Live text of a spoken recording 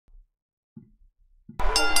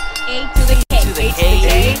A to the K. To the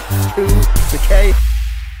K. To the K.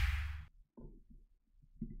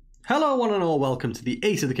 Hello, one and all. Welcome to the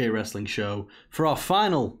A to the K Wrestling Show for our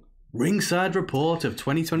final ringside report of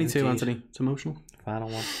 2022. Indeed. Anthony, it's emotional. Final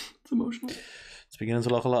one. It's emotional. It's beginning to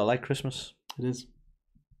look a lot like Christmas. It is.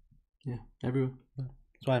 Yeah, everywhere. That's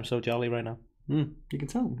why I'm so jolly right now. You can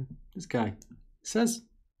tell. This guy says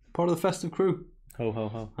part of the festive crew. Ho, ho,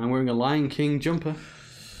 ho. I'm wearing a Lion King jumper,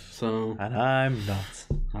 so And I'm not.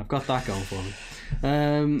 I've got that going for me.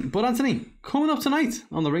 But Anthony, coming up tonight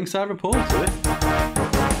on the ringside report.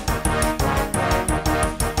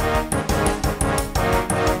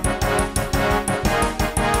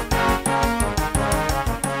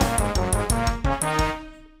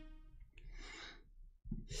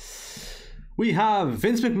 We have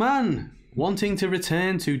Vince McMahon wanting to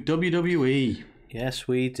return to WWE. Yes,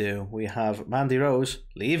 we do. We have Mandy Rose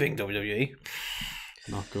leaving WWE.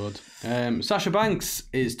 Not good. Sasha Banks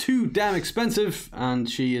is too damn expensive and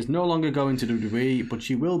she is no longer going to WWE, but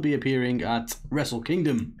she will be appearing at Wrestle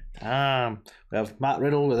Kingdom. We have Matt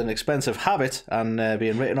Riddle with an expensive habit and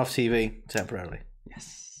being written off TV temporarily.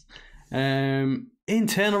 Yes.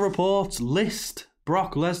 Internal reports list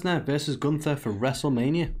Brock Lesnar versus Gunther for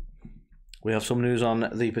WrestleMania. We have some news on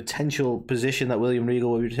the potential position that William Regal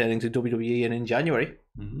will be returning to WWE in January.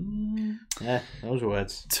 Yeah, those were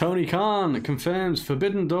words. Tony Khan confirms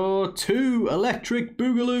Forbidden Door 2 Electric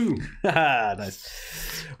Boogaloo.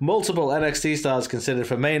 Nice. Multiple NXT stars considered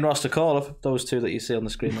for main roster call-up. Those two that you see on the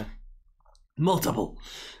screen there. Multiple.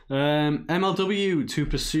 MLW to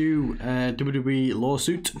pursue WWE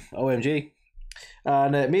lawsuit. OMG.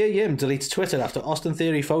 And Mia Yim deletes Twitter after Austin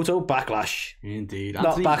Theory photo backlash. Indeed. Not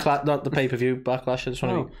Anthony, backlash, not the pay-per-view backlash. I just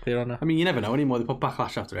want to be clear on that. I mean, you never know anymore. They put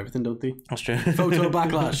backlash after everything, don't they? That's true. Photo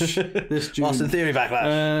backlash this June. Austin Theory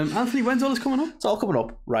backlash. Anthony, when's all this coming up? It's all coming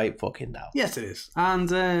up right fucking now. Yes, it is.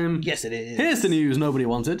 And Yes, it is. here's the news nobody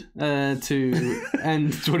wanted to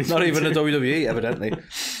end 2022. Not even a WWE, evidently.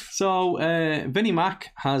 So, Vinnie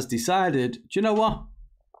Mac has decided, do you know what?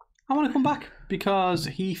 I want to come back because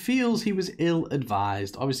he feels he was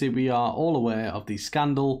ill-advised. Obviously, we are all aware of the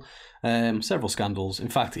scandal, several scandals. In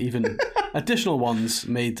fact, even additional ones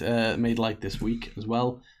made light this week as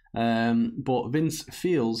well. But Vince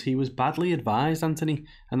feels he was badly advised, Anthony,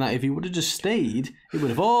 and that if he would have just stayed, it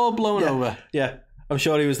would have all blown over. Yeah, I'm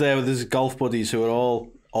sure he was there with his golf buddies who are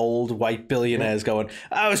all old white billionaires going,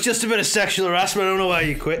 "Oh, it's just a bit of sexual harassment. I don't know why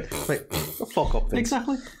you quit." Like, fuck up, Vince.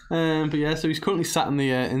 Exactly. But yeah, so he's currently sat in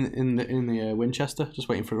the Winchester, just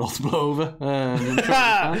waiting for it all to blow over.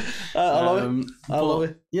 I love it. I love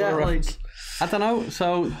it. Yeah, What a like reference. I don't know.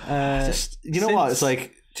 So You know what? It's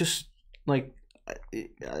like just like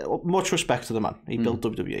much respect to the man. He built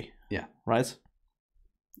WWE. Yeah. Right.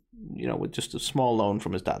 You know, with just a small loan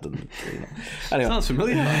from his dad, and anyway, sounds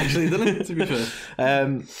familiar actually, doesn't it? To be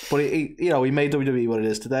fair, but he made WWE what it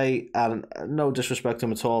is today, and no disrespect to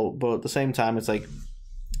him at all. But at the same time, it's like,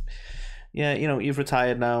 yeah, you've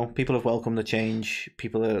retired now. People have welcomed the change.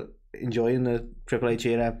 People are enjoying the Triple H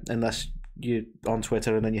era, unless you're on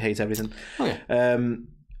Twitter and then you hate everything. Oh, yeah.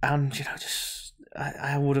 And just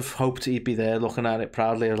I would have hoped he'd be there looking at it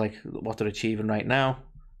proudly, like what they're achieving right now.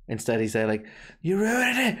 Instead, he's there like, "You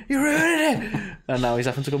ruined it," and now he's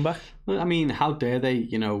having to come back. I mean, how dare they,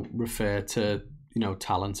 refer to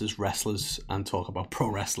talents as wrestlers and talk about pro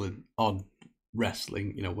wrestling on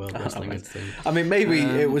wrestling, World Wrestling. I mean, maybe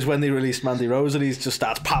it was when they released Mandy Rose and he just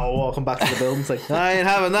starts power walking back to the building. It's like, I ain't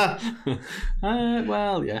having that.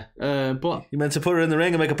 Well, yeah, but You meant to put her in the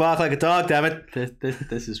ring and make her bark like a dog, damn it.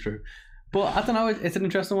 this is true. But I don't know, it's an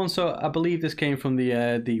interesting one. So I believe this came from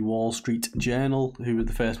the Wall Street Journal, who were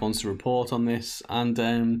the first ones to report on this.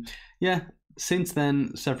 And yeah, since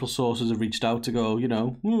then, several sources have reached out to go,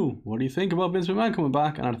 what do you think about Vince McMahon coming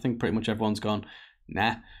back? And I think pretty much everyone's gone,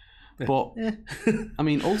 nah. But, I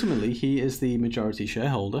mean, ultimately, he is the majority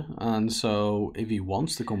shareholder. And so if he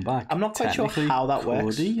wants to come back, I'm not quite sure how that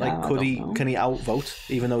works. Can he outvote,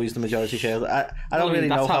 even though he's the majority shareholder? I don't really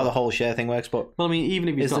know how the whole share thing works, but well, I mean, even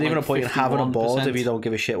if he's is there even a point in having a board if you don't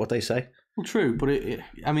give a shit what they say? Well, true, but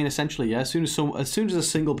I mean, essentially, yeah. As soon as a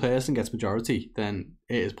single person gets majority, then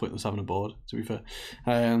it is pointless having a board. To be fair,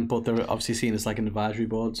 but they're obviously seen as like an advisory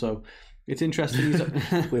board, so it's interesting.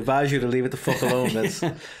 We advise you to leave it the fuck alone, Vince.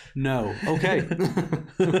 No, okay.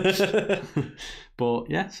 But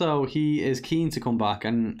yeah, so he is keen to come back,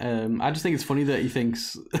 and I just think it's funny that he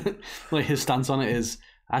thinks like his stance on it is,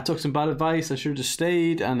 I took some bad advice, I should have just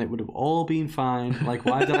stayed and it would have all been fine. Like,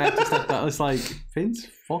 why did I have to step back? It's like, Vince,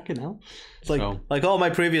 fucking hell. It's like all my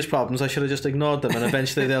previous problems, I should have just ignored them and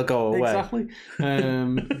eventually they'll go away. Exactly.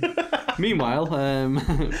 Meanwhile,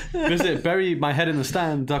 visit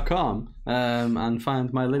burymyheadinthestand.com and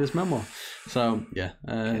find my latest memoir. So yeah,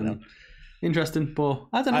 interesting, but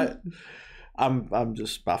I don't know. I'm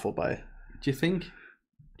just baffled by it. Do you think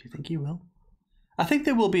he will? I think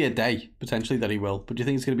there will be a day potentially that he will, but do you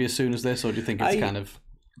think it's going to be as soon as this, or do you think it's kind of?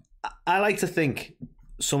 I like to think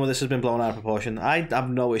some of this has been blown out of proportion. I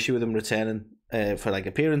have no issue with him returning for like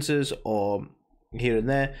appearances or here and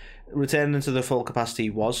there. Returning into the full capacity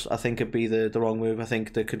I think it'd be the wrong move. I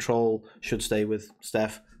think the control should stay with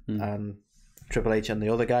Steph and Triple H and the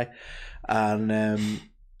other guy, and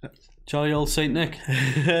jolly old Saint Nick.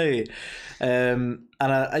 Hey, and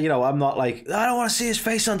I'm not like, I don't want to see his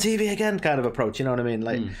face on TV again kind of approach. You know what I mean?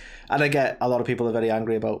 Like, and I get a lot of people are very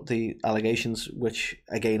angry about the allegations, which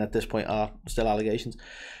again at this point are still allegations.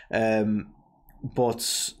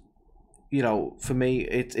 But for me,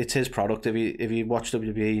 it's his product. If you watch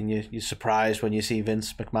WWE and you're surprised when you see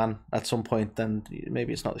Vince McMahon at some point, then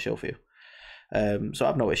maybe it's not the show for you. So I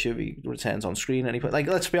have no issue if he returns on screen. Like,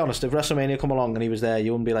 let's be honest, if WrestleMania come along and he was there,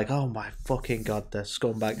 you wouldn't be like, oh my fucking god, the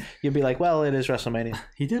scumbag. You'd be like, well, it is WrestleMania.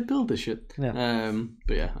 He did build this shit. Yeah.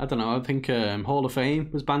 But yeah, I don't know. I think Hall of Fame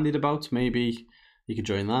was bandied about. Maybe he could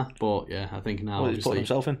join that. But yeah, I think now He's putting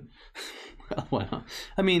himself in. Well, why not?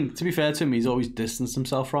 I mean, to be fair to him, he's always distanced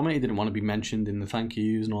himself from it. He didn't want to be mentioned in the thank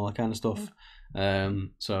yous and all that kind of stuff.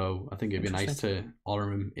 So I think it'd be nice to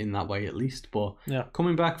honour him in that way at least. But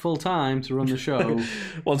coming back full time to run the show,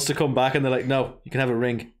 wants to come back and they're like, no, you can have a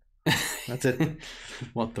ring. That's it.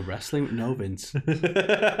 What, the wrestling? No, Vince.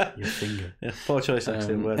 Your finger. Yeah, poor choice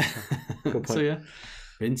actually. Words. Good point. So yeah,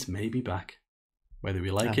 Vince may be back, whether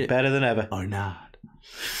we like it better than ever or not.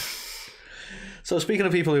 So speaking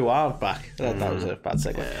of people who aren't back, that was a bad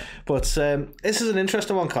segue. Yeah. But this is an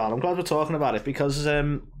interesting one, Carl. I'm glad we're talking about it because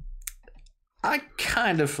I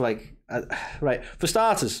kind of like right for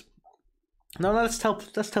starters. No, let's tell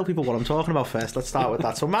people what I'm talking about first. Let's start with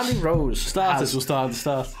that. So Mandy Rose we'll start at the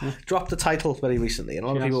start. Yeah. Dropped the title very recently, and a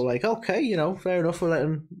lot of people were like, okay, fair enough, we're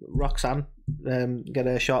letting Roxanne get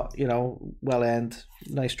a shot, well earned,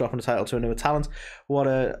 nice dropping the title to a newer talent. What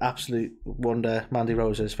a absolute wonder Mandy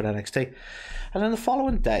Rose is for NXT. And then the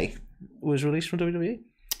following day was released from WWE.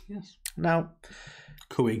 Yes. Now,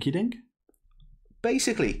 coinky dink.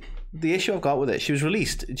 Basically, the issue I've got with it, she was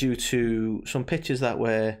released due to some pictures that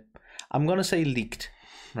were, I'm going to say, leaked,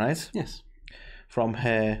 right? Yes. From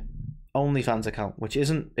her OnlyFans account, which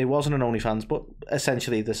wasn't an OnlyFans, but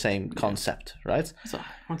essentially the same concept, right?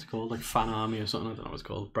 What's it called? Like Fan Army or something? I don't know what it's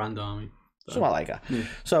called. Brand Army. Something like that. Yeah.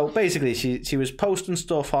 So basically, she was posting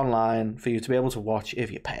stuff online for you to be able to watch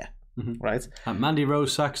if you pay her, right? At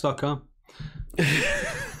MandyRoseSax.com.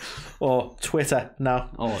 Or Twitter now.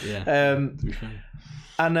 Oh, yeah.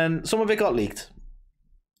 And then some of it got leaked.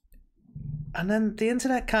 And then the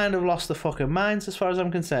internet kind of lost the fucking minds as far as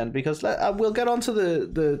I'm concerned, because we'll get onto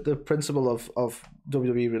the principle of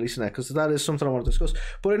WWE releasing it, because that is something I want to discuss.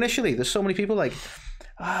 But initially, there's so many people like,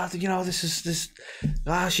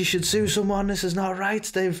 she should sue someone. This is not right.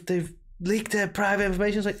 They've leaked their private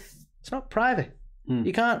information. It's like, it's not private.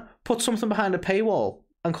 You can't put something behind a paywall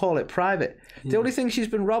and call it private. The only thing she's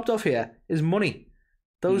been robbed of here is money.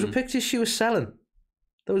 Those were pictures she was selling.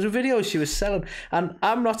 Those were videos she was selling. And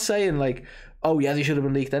I'm not saying like, oh yeah, they should have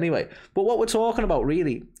been leaked anyway. But what we're talking about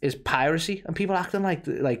really is piracy, and people acting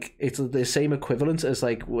like it's the same equivalent as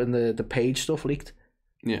like when the page stuff leaked.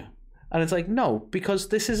 Yeah. And it's like, no, because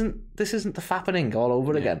this isn't the fappening all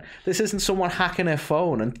over again. This isn't someone hacking her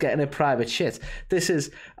phone and getting her private shit. This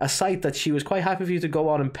is a site that she was quite happy for you to go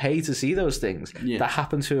on and pay to see those things that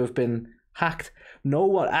happen to have been hacked. No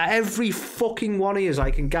one, every fucking one of you,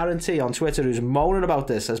 I can guarantee on Twitter, who's moaning about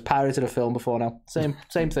this has pirated a film before now. Same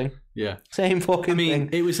thing. Yeah. Same fucking thing.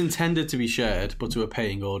 It was intended to be shared, but to a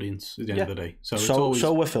paying audience at the end of the day.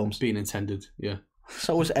 So were films. Been intended, yeah.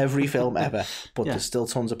 So was every film ever, but there's still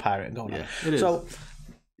tons of pirating going on. It is. So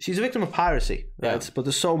she's a victim of piracy, right? But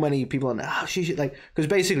there's so many people, and she should because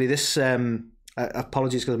basically this.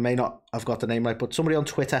 Apologies because I may not have got the name right, but somebody on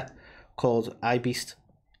Twitter called iBeast.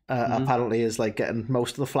 Apparently is like getting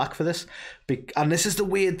most of the flack for this, and this is the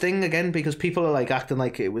weird thing again, because people are like acting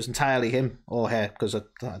like it was entirely him or her, because I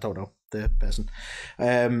don't know the person,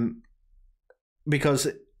 because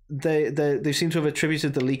they seem to have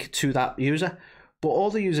attributed the leak to that user, but all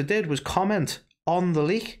the user did was comment on the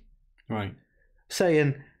leak, right,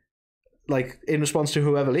 saying like in response to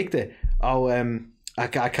whoever leaked it, I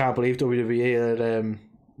can't believe WWE had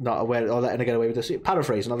not aware or letting her get away with this,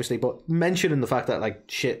 paraphrasing obviously, but mentioning the fact that like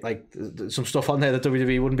shit, like some stuff on there that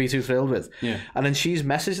WWE wouldn't be too thrilled with. And then she's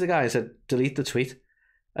messaged the guy and said delete the tweet,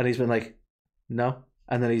 and he's been like no,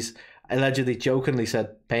 and then allegedly jokingly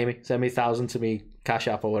said, "Pay me, send me 1,000 to me Cash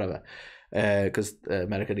App or whatever," because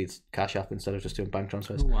America needs Cash App instead of just doing bank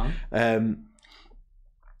transfers. Oh, wow.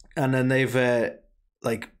 And then they've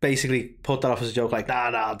like basically put that off as a joke, like nah,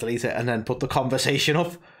 I'll delete it, and then put the conversation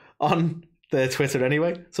up on their Twitter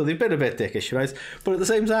anyway. So they've been a bit dickish, right? But at the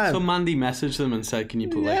same time, so Mandy messaged them and said, "Can you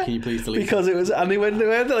please delete?" Because it was, and when they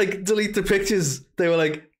went to like delete the pictures, they were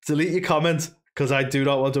like, "Delete your comment because I do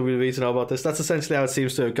not want WWE to know about this." That's essentially how it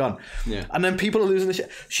seems to have gone. Yeah. And then people are losing the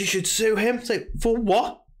shit. She should sue him. It's like, for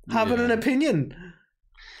what? Having an opinion.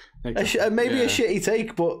 Exactly. Maybe a shitty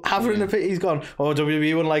take, but having an opinion. He's gone, "Oh,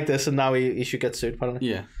 WWE wouldn't like this," and now he should get sued, apparently.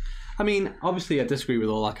 Yeah. I mean, obviously I disagree with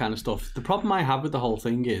all that kind of stuff. The problem I have with the whole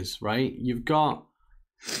thing is, right, you've got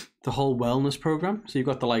the whole wellness program. So you've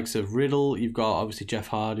got the likes of Riddle, you've got obviously Jeff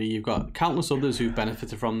Hardy, you've got countless others who've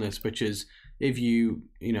benefited from this, which is if you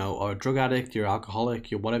are a drug addict, you're alcoholic,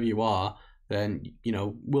 you're whatever you are, then,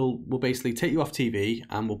 we'll basically take you off TV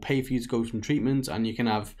and we'll pay for you to go from treatment and you can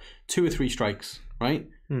have 2 or 3 strikes, right?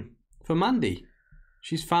 For Mandy,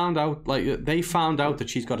 she's found out, they found out that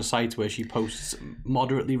she's got a site where she posts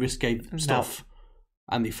moderately risque stuff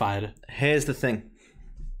and they fired her. Here's the thing,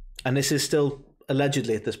 and this is still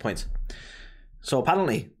allegedly at this point. So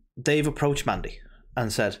apparently they've approached Mandy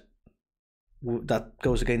and said, that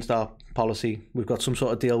goes against our policy. We've got some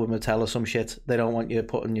sort of deal with Mattel or some shit. They don't want you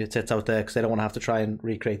putting your tits out there because they don't want to have to try and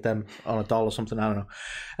recreate them on a doll or something. I don't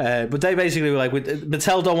know. But they basically were like,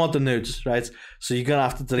 Mattel don't want the nudes, right? So you're going to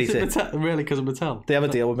have to delete it. Really, because of Mattel? They have a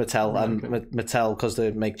deal with Mattel, and Mattel, because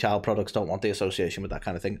they make child products, don't want the association with that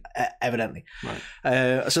kind of thing, evidently.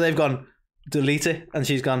 Right. So they've gone, delete it, and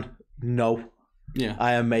she's gone, no. Yeah.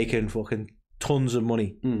 I am making fucking tons of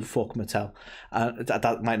money. Fuck Mattel.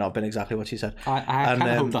 That might not have been exactly what she said. I kind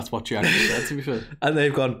of hope that's what she actually said, to be fair. And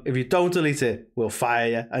they've gone, if you don't delete it, we'll fire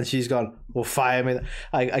you. And she's gone, we'll fire me.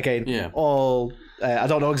 I don't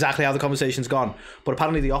know exactly how the conversation's gone, but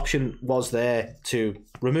apparently the option was there to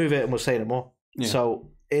remove it, and we'll say no more. Yeah.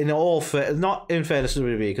 So not in fairness to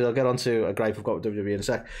WWE, because I'll get onto a gripe I've got with WWE in a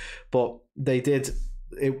sec, but they did.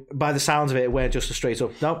 By the sounds of it, it weren't just a straight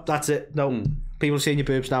up, no, that's it, no, people seeing your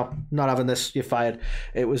boobs now, not having this, you're fired.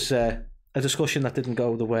 It was a discussion that didn't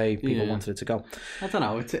go the way people wanted it to go. I don't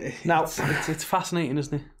know, it's fascinating,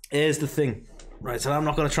 isn't it? Here's the thing, right, and I'm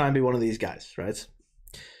not going to try and be one of these guys, right,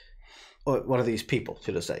 or one of these people,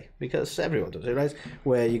 should I say, because everyone does it, right,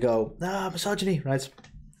 where you go, misogyny, right,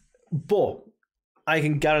 but I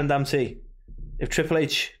can guarantee if Triple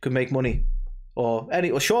H could make money,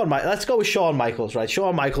 or Shawn Michaels, let's go with Shawn Michaels, right?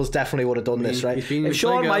 Shawn Michaels definitely would have done this, right? If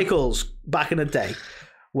Shawn Michaels back in the day,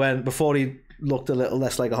 before he looked a little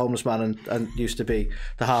less like a homeless man and used to be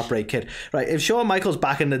the Heartbreak Kid, right? If Shawn Michaels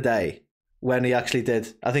back in the day, when he actually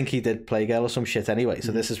did, I think he did Playgirl or some shit anyway,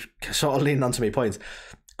 so this is sort of leaning onto my point,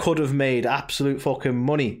 could have made absolute fucking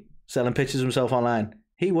money selling pictures of himself online,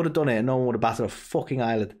 he would have done it and no one would have batted a fucking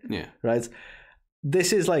eyelid. Yeah. Right?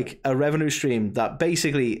 This is like a revenue stream that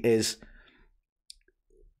basically is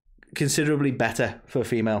considerably better for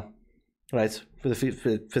female, right? For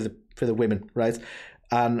the women, right?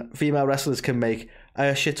 And female wrestlers can make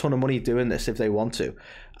a shit ton of money doing this if they want to,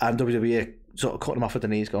 and WWE are sort of cutting them off at the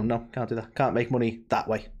knees, going, no, can't do that, can't make money that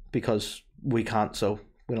way because we can't. So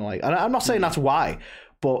we don't like. And I'm not saying that's why,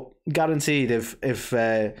 but guaranteed, if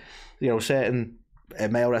certain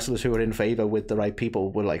male wrestlers who are in favour with the right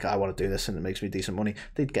people were like, I want to do this and it makes me decent money,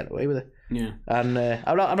 they'd get away with it. Yeah. And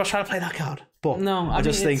I'm not trying to play that card, but no, I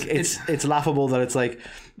just think it's laughable that it's like,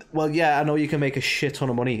 well, yeah, I know you can make a shit ton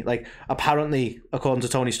of money. Like, apparently, according to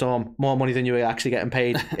Tony Storm, more money than you were actually getting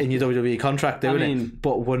paid in your WWE contract doing it,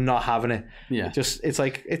 but we're not having it. Yeah. It's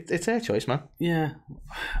like, it's their choice, man. Yeah.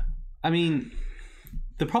 I mean,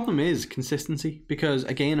 the problem is consistency, because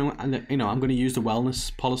again, I'm going to use the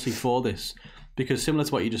wellness policy for this. Because similar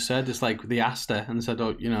to what you just said, it's like they asked her and said,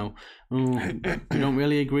 you don't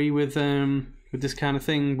really agree with this kind of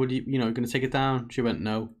thing. Would you, going to take it down? She went,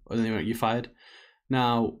 no. And then they went, you're fired.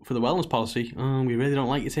 Now, for the wellness policy, we really don't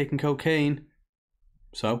like you taking cocaine.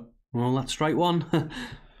 So, well, let's strike one.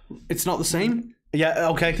 It's not the same. Yeah,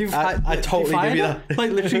 okay. I totally give you that.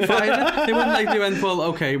 Like, literally fired her. They went, well,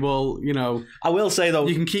 okay, well, I will say, though,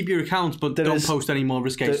 you can keep your accounts, but don't post any more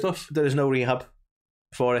risque stuff. There is no rehab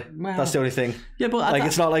for it. Well, that's the only thing. Yeah, but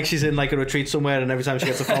it's not like she's in like a retreat somewhere and every time she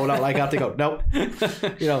gets a phone out like that, they go, no.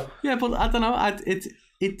 Yeah, but I don't know.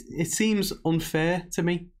 It seems unfair to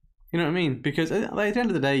me. You know what I mean? Because at the end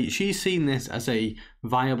of the day, she's seen this as a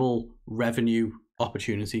viable revenue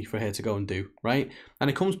opportunity for her to go and do, right? And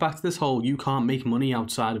it comes back to this whole, you can't make money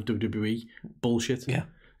outside of WWE bullshit. Yeah.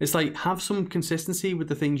 It's like, have some consistency with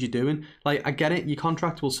the things you're doing. Like, I get it, your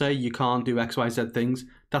contract will say you can't do X, Y, Z things.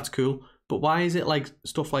 That's cool. But why is it like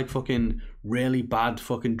stuff like fucking really bad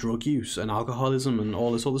fucking drug use and alcoholism and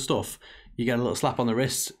all this other stuff? You get a little slap on the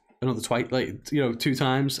wrist, another twice, like, 2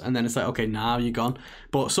 times, and then it's like, okay, now you're gone.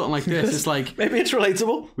 But something like this, it's like, maybe it's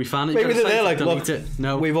relatable. We found it. Maybe they're like, look,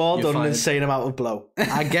 no, we've all done fired. an insane amount of blow.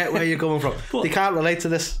 I get where you're coming from. But they can't relate to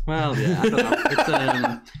this. Well, yeah, I don't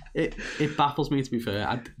know. It baffles me, to be fair.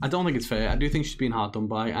 I don't think it's fair. I do think she's been hard done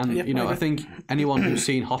by, and I think anyone who's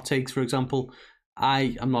seen Hot Takes, for example.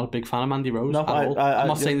 I am not a big fan of Mandy Rose at all. I'm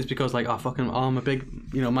not saying this because I'm a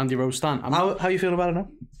big Mandy Rose stan. How you feeling about it now?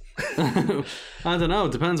 I don't know.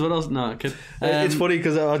 It depends what else. No, kid. It's funny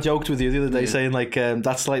because I joked with you the other day saying like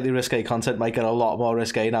that slightly risque content might get a lot more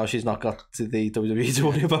risque now. She's not got to the WWE to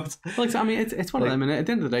worry about. Like, I mean, it's one of them. And at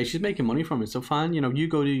the end of the day, she's making money from it, so fine. You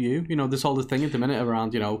go do you. This whole thing at the minute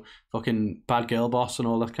around fucking bad girl boss and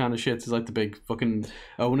all that kind of shit is like the big fucking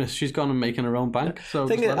onus. She's gone and making her own bank. So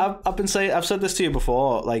I've said this to you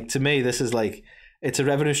before. Like, to me, this is like, it's a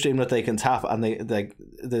revenue stream that they can tap, and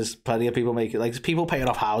there's plenty of people making, like, there's people paying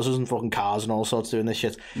off houses and fucking cars and all sorts doing this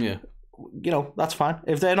shit. Yeah, that's fine.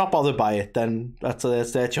 If they're not bothered by it, then that's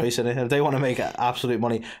their choice in it. If they want to make absolute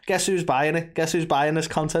money, guess who's buying it? Guess who's buying this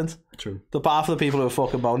content? True. The half of the people who are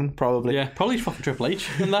fucking moaning, probably. Yeah, probably fucking Triple H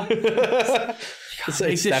in that.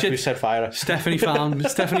 It's Steph who set fire. Stephanie found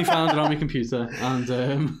it on my computer,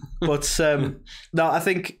 and but no, I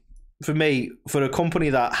think. For me, for a company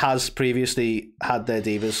that has previously had their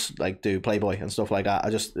divas like do Playboy and stuff like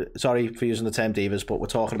that, sorry for using the term divas, but we're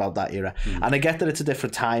talking about that era. And I get that it's a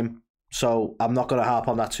different time, so I'm not going to harp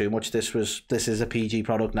on that too much. This is a PG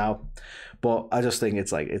product now, but I just think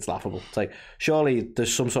it's laughable. It's like, surely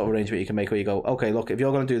there's some sort of arrangement you can make where you go, okay, look, if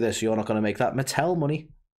you're going to do this, you're not going to make that Mattel money.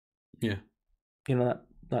 Yeah.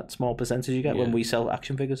 That small percentage you get when we sell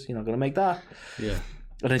action figures, you're not going to make that. Yeah.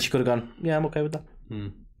 And then she could have gone, yeah, I'm okay with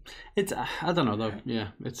that. It's I don't know though. Yeah,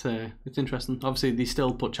 it's interesting. Obviously, they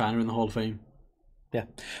still put China in the Hall of Fame. Yeah.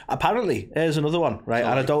 Apparently, here's another one, right?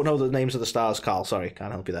 And I don't know the names of the stars, Carl. Sorry,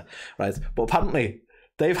 can't help you there, right? But apparently,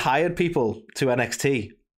 they've hired people to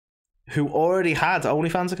NXT who already had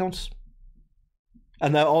OnlyFans accounts,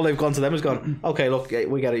 and all they've gone to them has gone, okay, look,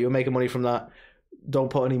 we get it. You're making money from that. Don't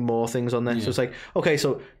put any more things on there. Yeah. So it's like, okay,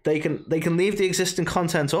 so they can leave the existing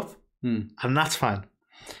content up, and that's fine.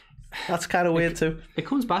 That's kind of weird too. It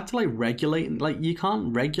comes back to like regulating. Like, you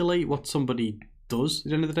can't regulate what somebody does at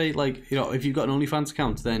the end of the day. Like, if you've got an OnlyFans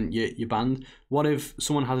account, then you're banned. What if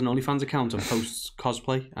someone has an OnlyFans account and posts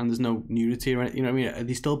cosplay and there's no nudity or anything? You know what I mean? Are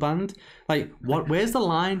they still banned? Like, what? Where's the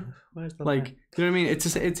line? Where's the line? You know what I mean?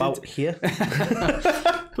 It's about here.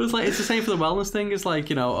 But it's like, it's the same for the wellness thing. It's like,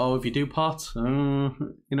 if you do pot, you know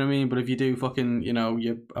what I mean? But if you do fucking,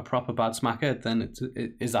 you're a proper bad smackhead, then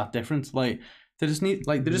is that different? Like, there just needs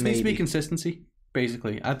to be consistency,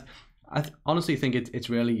 basically. I honestly think it's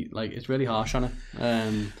really harsh on it.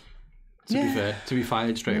 To be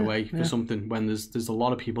fired straight away for something when there's a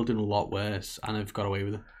lot of people doing a lot worse and have got away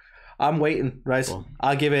with it. I'm waiting, right? But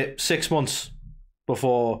I'll give it 6 months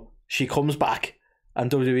before she comes back and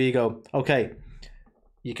WWE go, okay,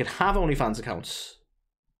 you can have OnlyFans accounts,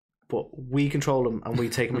 but we control them and we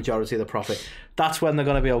take a majority of the profit. That's when they're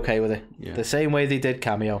going to be okay with it. Yeah. The same way they did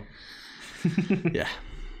Cameo. Yeah.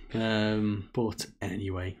 But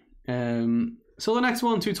anyway. So the next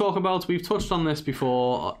one to talk about, we've touched on this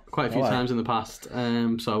before quite a few times in the past.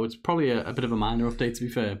 So it's probably a bit of a minor update, to be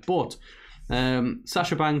fair. But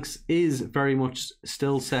Sasha Banks is very much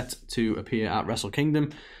still set to appear at Wrestle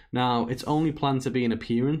Kingdom. Now, it's only planned to be an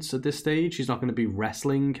appearance at this stage. She's not going to be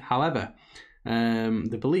wrestling. However,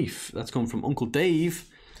 the belief that's come from Uncle Dave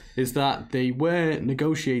is that they were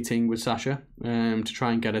negotiating with Sasha to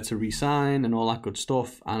try and get her to re-sign and all that good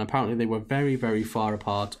stuff. And apparently they were very, very far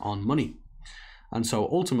apart on money. And so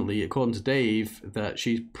ultimately, according to Dave, that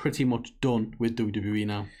she's pretty much done with WWE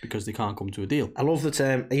now because they can't come to a deal. I love the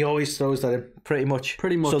term. He always throws that in. Pretty much.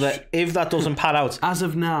 So that if that doesn't pan out... As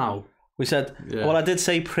of now... We said, well, I did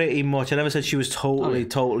say pretty much. I never said she was totally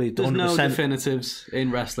There's 100%. No definitives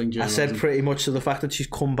in wrestling journalism. I said pretty much, so the fact that she's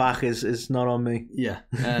come back is not on me. Yeah.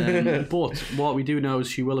 But what we do know is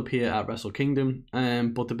she will appear at Wrestle Kingdom.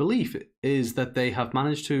 But the belief is that they have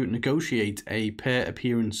managed to negotiate a per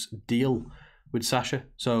appearance deal with Sasha.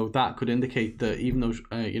 So that could indicate that even though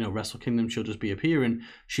Wrestle Kingdom she'll just be appearing,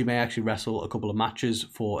 she may actually wrestle a couple of matches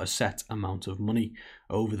for a set amount of money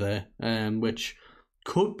over there, which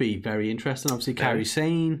could be very interesting. Obviously, Kairi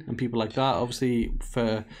Sane and people like that. Obviously,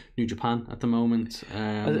 for New Japan at the moment.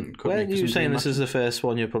 When you saying this is the first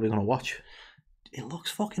one you're probably going to watch? it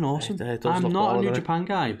looks fucking awesome. It does I'm look not a baller, New doesn't it? Japan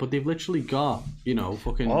guy, but they've literally got,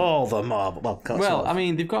 fucking... All the mob. Well, I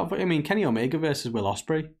mean, they've got... I mean, Kenny Omega versus Will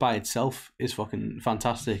Ospreay by itself is fucking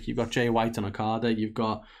fantastic. You've got Jay White and Okada. You've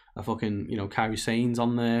got a fucking, Kairi Sane's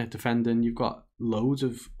on there defending. You've got loads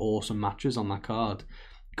of awesome matches on that card.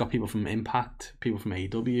 You've got people from Impact, people from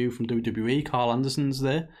AEW, from WWE. Carl Anderson's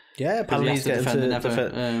there. Yeah, apparently he's getting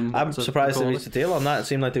to... I'm surprised they reached a deal on that. It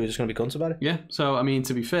seemed like they were just going to be cunts about it. Yeah, so, I mean,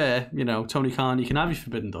 to be fair, Tony Khan, you can have your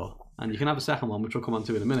Forbidden Door, and you can have a second one, which we'll come on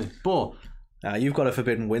to in a minute. But... you've got a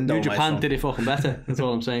forbidden window, New Japan did it fucking better, that's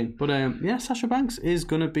all I'm saying. But, Sasha Banks is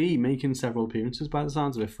going to be making several appearances, by the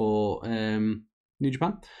sounds of it, for New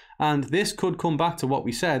Japan. And this could come back to what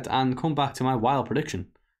we said, and come back to my wild prediction,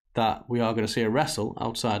 that we are going to see a wrestle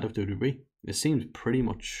outside of WWE. It seems pretty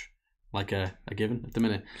much like a given at the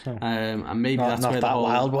minute. So, and maybe that's where that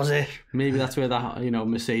wild, was it? Maybe that's where that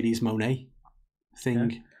Mercedes Monet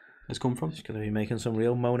thing has come from. She's going to be making some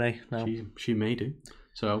real Monet now. She may do.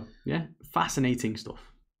 So yeah, fascinating stuff.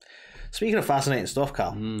 Speaking of fascinating stuff,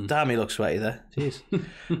 Carl, damn, he looks sweaty there.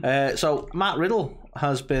 Jeez. So Matt Riddle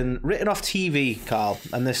has been written off TV, Carl,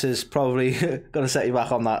 and this is probably going to set you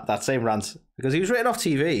back on that same rant, because he was written off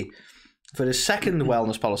TV for his second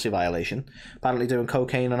wellness policy violation, apparently doing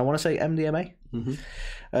cocaine and I want to say MDMA.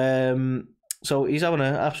 So he's having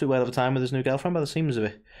an absolute whale of a time with his new girlfriend by the seams of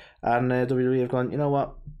it, and WWE have gone, you know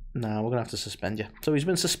what? No, we're going to have to suspend you. So he's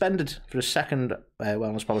been suspended for a second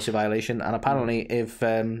wellness policy violation, and apparently if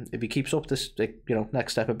he keeps up this,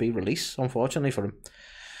 next step would be release, unfortunately for him.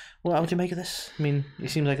 Well, how would you make of this? I mean, he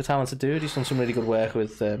seems like a talented dude. He's done some really good work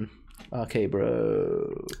with RK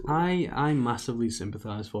Bro. I massively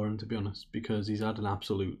sympathise for him, to be honest, because he's had an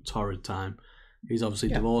absolute torrid time. He's obviously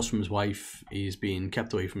divorced from his wife. He's been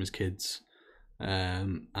kept away from his kids.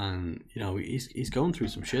 And he's going through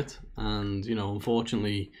some shit, and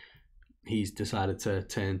unfortunately he's decided to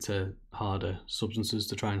turn to harder substances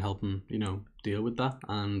to try and help him deal with that,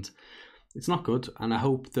 and it's not good. And I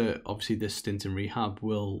hope that obviously this stint in rehab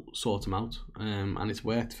will sort him out, and it's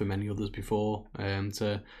worked for many others before,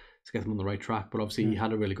 to get them on the right track. But obviously he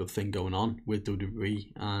had a really good thing going on with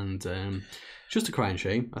WWE, and it's just a crying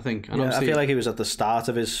shame, I think. And I feel like he was at the start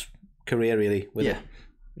of his career really with it.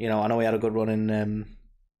 I know he had a good run in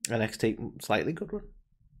NXT, slightly good run,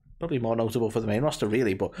 probably more notable for the main roster,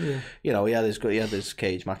 really. But he had his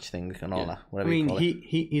cage match thing and all that. I mean,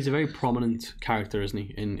 he's a very prominent character, isn't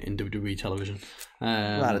he, in WWE television?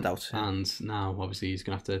 Without a doubt. And now, obviously, he's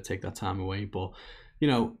gonna have to take that time away. But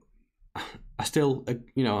I still,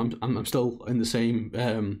 I'm still in the same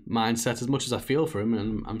mindset. As much as I feel for him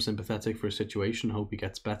and I'm sympathetic for his situation, hope he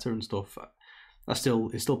gets better and stuff. It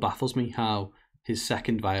still baffles me how his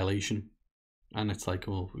second violation, and it's like,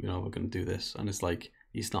 well, we're going to do this, and it's like,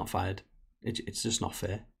 he's not fired. It's just not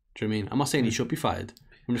fair. Do you know what I mean? I'm not saying he should be fired.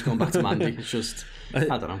 I'm just going back to Mandy. It's just, I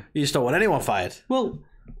don't know. You just don't want anyone fired. Well,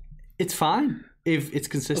 it's fine if it's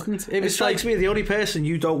consistent. If it strikes me the only person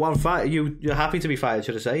you don't want fired, you're happy to be fired,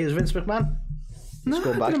 should I say, is Vince McMahon. No,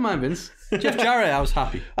 I didn't mind Vince. Jeff Jarrett, I was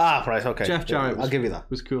happy. Right, okay. Jeff Jarrett, I'll give you that.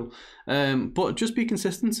 Was cool. But just be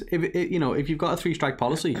consistent. If you've got a 3-strike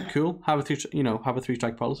policy, cool. Have a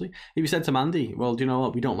 3-strike policy. If you said to Mandy, well, do you know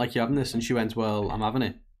what? We don't like you having this, and she went, well, I'm having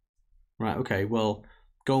it. Right, okay. Well,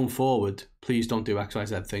 going forward, please don't do X, Y,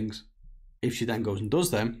 Z things. If she then goes and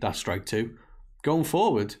does them, that's strike 2. Going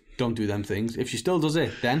forward, don't do them things. If she still does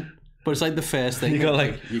it, then. But it's like the first thing. You got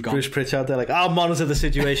like Bruce Pritchard there, like, I'll monitor the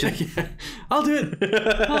situation. I'll do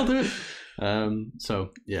it. So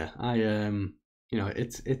yeah,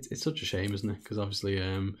 it's such a shame, isn't it? Because obviously,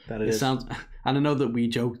 it sounds, and I know that we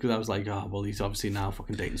joked because I was like, oh well, he's obviously now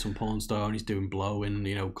fucking dating some porn star and he's doing blow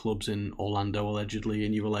in clubs in Orlando allegedly,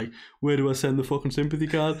 and you were like, where do I send the fucking sympathy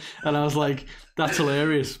card? And I was like, that's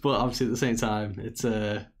hilarious, but obviously at the same time, it's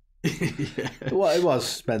Well, it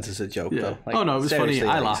was meant as a joke though. Like, it was funny.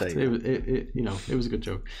 I laughed. It was a good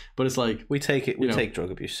joke, but it's like we take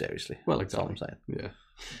drug abuse seriously. Well, exactly. That's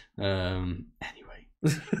all I'm saying. Anyway,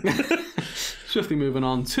 swiftly moving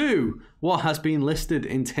on to what has been listed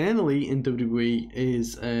internally in WWE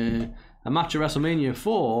is a match at WrestleMania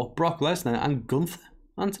for Brock Lesnar and Gunther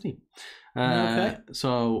Anthony.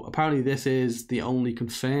 So apparently this is the only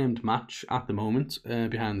confirmed match at the moment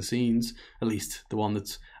behind the scenes, at least the one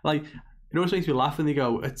that's like, it always makes me laugh when they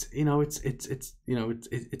go, it's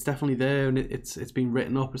definitely there and it's been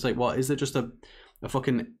written up. It's like, what is it, just a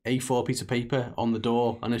fucking A4 piece of paper on the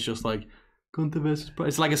door, and it's just like Gunther versus Brock.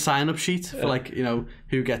 It's like a sign-up sheet for like,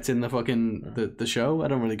 who gets in the fucking the show. I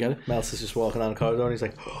don't really get it. Meltzer's just walking down the corridor and he's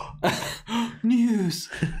like, news.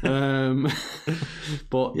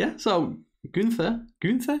 But yeah, so Gunther.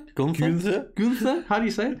 How do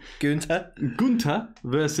you say it? Gunther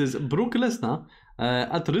versus Brock Lesnar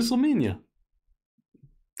at WrestleMania.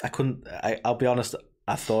 I'll be honest,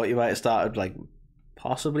 I thought you might have started like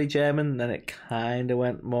possibly German, then it kind of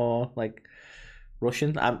went more like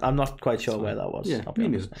Russian. I'm not quite sure where that was. Yeah, me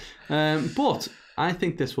neither. But I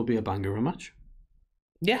think this will be a banger of a match.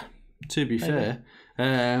 Yeah. To be fair. The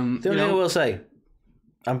only thing I will say,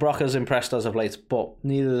 and Brock has impressed us of late, but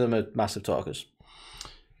neither of them are massive talkers.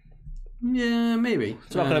 Yeah, maybe.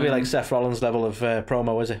 It's not going to be like Seth Rollins' level of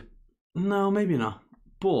promo, is it? No, maybe not.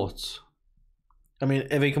 But I mean,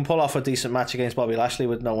 if he can pull off a decent match against Bobby Lashley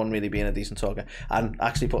with no one really being a decent talker and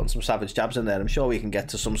actually putting some savage jabs in there, I'm sure we can get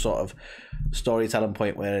to some sort of storytelling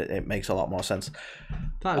point where it makes a lot more sense.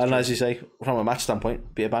 And true. As you say, from a match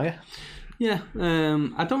standpoint, be a banger. Yeah,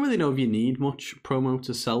 I don't really know if you need much promo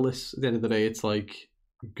to sell this. At the end of the day, it's like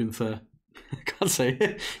Gunther. I can't say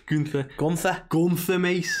it. Gunther,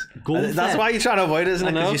 Mace. Gunther. That's why you're trying to avoid it, isn't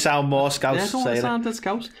it? Because you sound more Scouse. Yeah, I don't want to sound that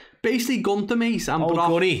Scouse. Basically, Gunther, Mace and Brock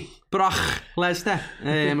Lesnar.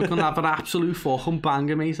 We're going to have an absolute fucking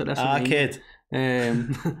banger, mate. Our kid.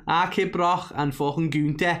 Our kid Brock and fucking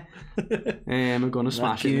Gunther. We're going to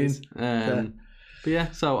smash it. But yeah,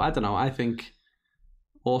 so I don't know. I think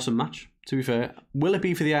awesome match, to be fair. Will it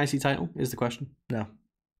be for the IC title, is the question. No.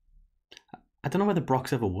 I don't know whether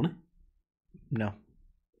Brock's ever won it. No.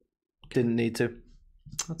 Didn't need to.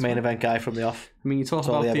 Main event guy from the off. I mean, you talk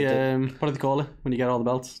about the, what do they call it, when you get all the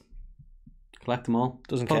belts? Collect them all.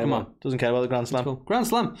 Doesn't care about the Grand Slam. Cool. Grand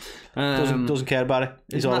Slam. Doesn't care about it.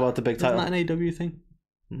 He's all about the big title. Isn't that an AW thing?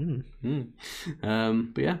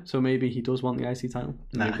 But yeah, so maybe he does want the IC title.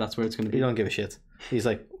 Nah, maybe that's where it's going to be. He don't give a shit. He's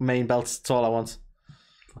like, main belts, that's all I want.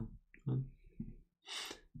 Fine.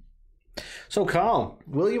 So Carl,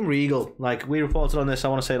 William Regal, like we reported on this, I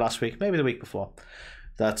want to say last week, maybe the week before,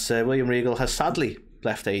 that William Regal has sadly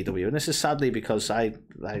left AEW. And this is sadly because I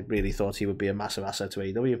really thought he would be a massive asset to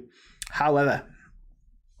AEW. However,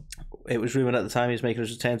 it was rumoured at the time he was making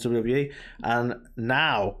his return to WWE, and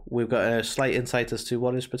now we've got a slight insight as to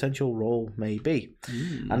what his potential role may be.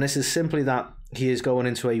 And this is simply that he is going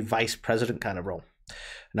into a vice president kind of role.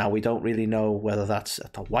 Now, we don't really know whether that's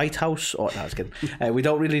at the White House or... No, I was kidding. We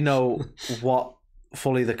don't really know what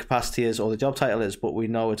fully the capacity is or the job title is, but we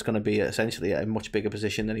know it's going to be essentially a much bigger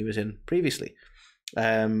position than he was in previously.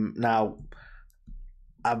 Now,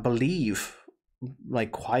 I believe,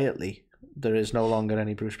 like quietly, there is no longer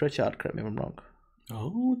any Bruce Pritchard, correct me if I'm wrong.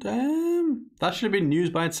 Oh, damn. That should have been news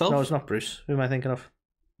by itself. No, it's not Bruce. Who am I thinking of?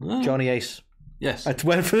 Oh. Johnny Ace. Yes. I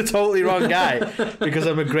went for the totally wrong guy because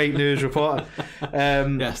I'm a great news reporter.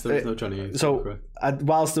 Yes, there was no Johnny Ace. So,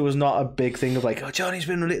 whilst there was not a big thing of like, oh, Johnny's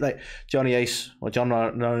been released, like Johnny Ace or John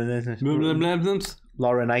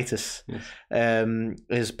Laurinaitis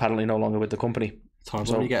is apparently no longer with the company. It's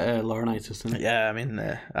horrible when you get Laurinaitis, isn't it? Yeah, I mean,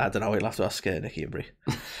 I don't know. We'll have to ask Nikki and Brie.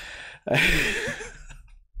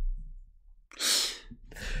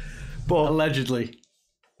 But allegedly.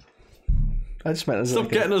 I just meant stop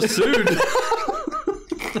getting us sued.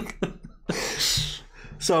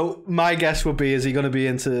 So my guess would be, is he going to be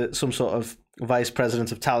into some sort of vice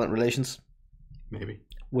president of talent relations? Maybe.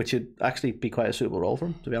 Which would actually be quite a suitable role for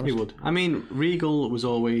him, to be honest. He would. I mean, Regal was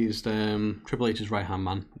always Triple H's right-hand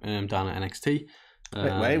man down at NXT.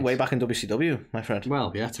 Way back in WCW, my friend.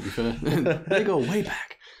 Well, yeah, to be fair. They go way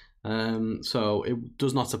back. So it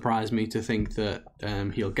does not surprise me to think that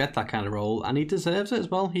he'll get that kind of role, and he deserves it as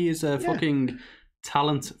well. He is a fucking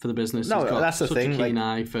talent for the business. No, he's got that's the such thing. A keen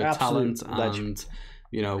eye for talent, legend. And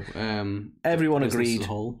you know, everyone agreed.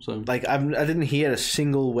 Whole, so. Like I didn't hear a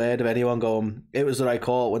single word of anyone going, "It was the right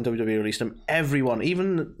call" when WWE released him. Everyone,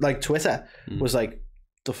 even like Twitter, was like,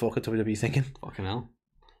 "The fuck are WWE thinking?" Fucking hell,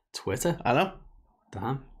 Twitter. I know.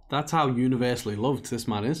 Damn, that's how universally loved this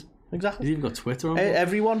man is. Exactly. He's even got Twitter on.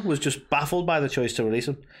 Everyone was just baffled by the choice to release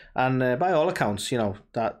him, and by all accounts, you know,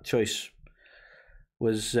 that choice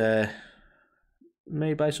was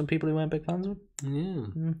made by some people who weren't big fans of him. Yeah,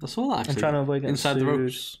 I saw that actually. I'm trying to avoid getting Inside the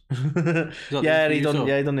Ropes. Yeah, he done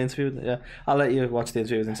the interview. Yeah, I'll let you watch the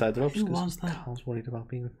interview with Inside the Ropes. Who was that? I was worried about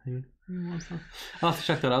being. Who was that? I'll have to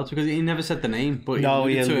check that out because he never said the name, but he he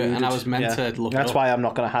alluded to it, and I was meant to look. That's it up. why I'm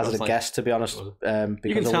not going to hazard a guess, to be honest. Because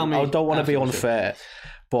you can tell me. I don't want to be unfair,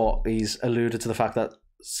 but he's alluded to the fact that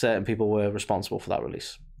certain people were responsible for that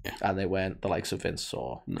release. Yeah. And they weren't the likes of Vince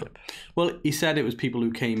or... No. Well, he said it was people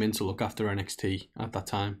who came in to look after NXT at that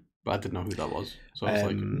time, but I didn't know who that was. So I was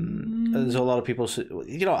like... There's a lot of people...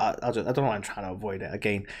 You know, I don't know why I'm trying to avoid it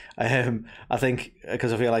again. I think,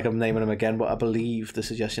 because I feel like I'm naming him again, but I believe the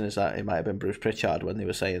suggestion is that it might have been Bruce Pritchard when they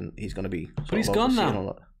were saying he's going to be... But he's gone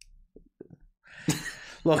now.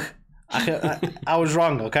 Look, I was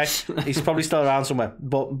wrong, okay? He's probably still around somewhere.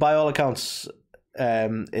 But by all accounts,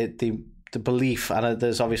 the belief, and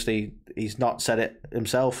there's obviously, he's not said it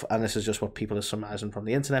himself, and this is just what people are surmising from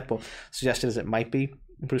the internet, but suggested is it might be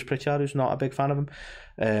Bruce Pritchard, who's not a big fan of him,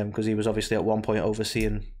 because he was obviously at one point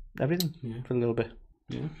overseeing everything for a little bit.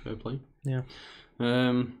 Yeah, fair play. Yeah.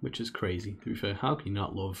 Which is crazy, to be fair. How can you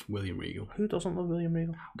not love William Regal? Who doesn't love William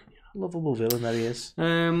Regal? How can you not? Lovable villain that he is.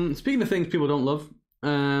 Speaking of things people don't love,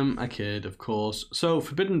 I kid, of course. So,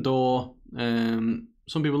 Forbidden Door, some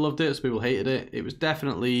people loved it, some people hated it. It was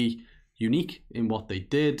definitely unique in what they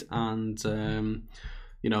did, and,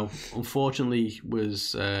 unfortunately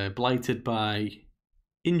was blighted by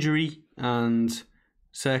injury and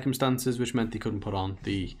circumstances, which meant they couldn't put on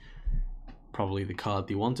probably the card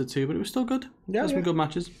they wanted to, but it was still good. There were some good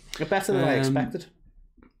matches. Better than I expected.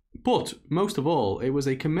 But most of all, it was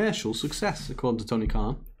a commercial success, according to Tony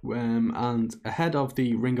Khan. And ahead of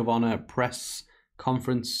the Ring of Honor press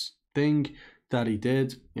conference thing that he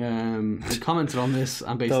did, he commented on this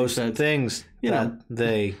and basically said, things that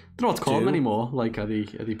they don't know what to call them anymore. Like, are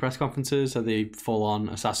they press conferences? Are they full-on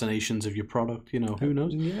assassinations of your product? Who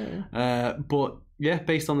knows? Yeah. But yeah,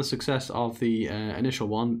 based on the success of the initial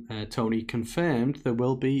one, Tony confirmed there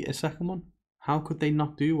will be a second one. How could they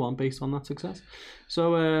not do one based on that success?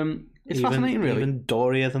 So it's fascinating, really. Even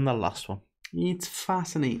dorier than the last one. It's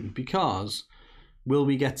fascinating because will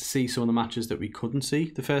we get to see some of the matches that we couldn't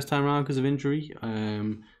see the first time around because of injury?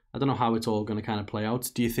 I don't know how it's all going to kind of play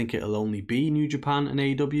out. Do you think it'll only be New Japan and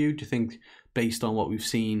AEW? Do you think, based on what we've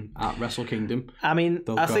seen at Wrestle Kingdom, I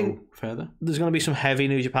think further? There's going to be some heavy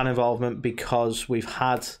New Japan involvement because we've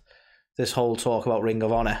had this whole talk about Ring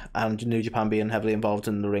of Honor and New Japan being heavily involved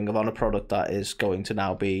in the Ring of Honor product that is going to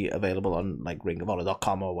now be available on like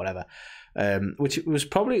ringofhonor.com or whatever. Which was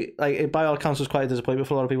probably, like, by all accounts, was quite a disappointment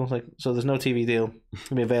for a lot of people. Like, so there's no TV deal. It's going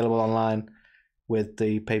to be available online with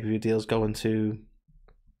the pay-per-view deals going to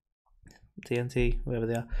TNT, wherever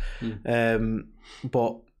they are.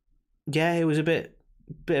 But yeah, it was a bit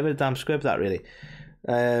of a damn squib, that, really.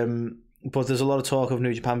 But there's a lot of talk of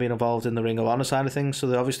New Japan being involved in the Ring of Honor side of things, so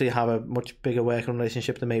they obviously have a much bigger working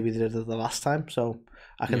relationship than maybe they did the last time. So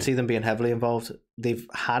I can see them being heavily involved. They've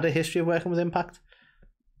had a history of working with Impact.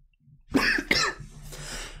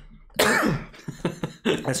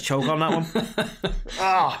 Let's choke on that one.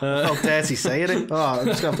 How dirty saying it. I'm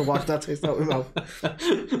just going to have to watch that taste out of my mouth.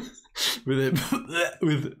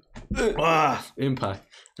 with Impact.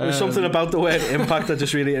 There's something about the word Impact that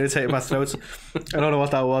just really irritated my throat. I don't know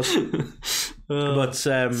what that was. But it's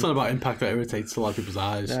not about Impact that irritates a lot of people's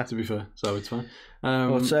eyes, to be fair, so it's fine.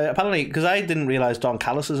 But apparently, because I didn't realise Don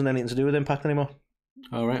Callis isn't anything to do with Impact anymore.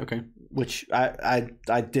 Oh, right, okay. Which I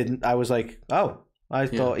didn't. I was like, I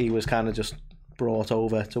thought he was kind of just brought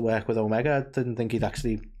over to work with Omega. I didn't think he'd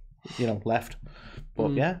actually, left.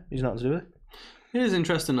 But yeah, he's nothing to do with it. It is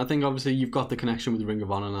interesting. I think obviously you've got the connection with Ring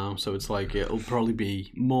of Honor now, so it's like it'll probably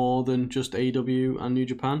be more than just AEW and New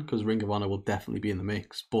Japan, because Ring of Honor will definitely be in the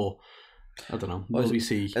mix. But I don't know. Will we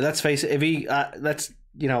see? Let's face it. If he,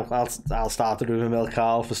 I'll start the rumor mill,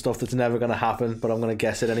 Carl, for stuff that's never going to happen, but I'm going to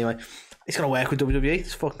guess it anyway. He's going to work with WWE.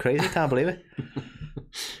 It's fucking crazy. Can't believe it.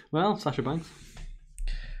 Well, Sasha Banks.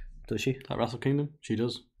 Does she? At Wrestle Kingdom? She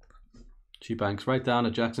does. She banks right down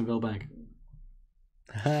at Jacksonville Bank.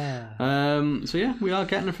 So yeah, we are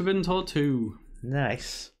getting a Forbidden Door 2.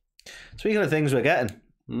 Nice. Speaking of things we're getting.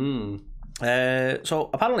 So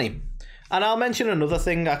apparently, and I'll mention another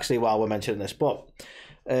thing actually while we're mentioning this, but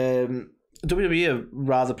WWE are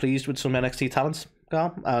rather pleased with some NXT talents,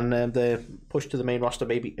 Carl, and the push to the main roster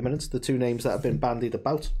may be imminent. The two names that have been bandied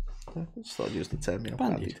about, I just thought I'd use the term,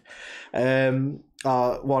 bandied.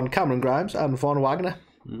 Are one Cameron Grimes and Von Wagner.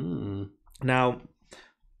 Now,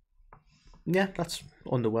 yeah, that's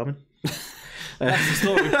underwhelming. That's the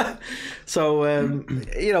story. So,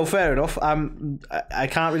 fair enough. I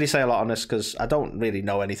can't really say a lot on this because I don't really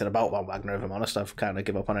know anything about Von Wagner, if I'm honest. I've kind of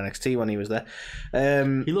given up on NXT when he was there.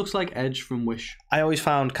 He looks like Edge from Wish. I always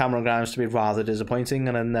found Cameron Grimes to be rather disappointing,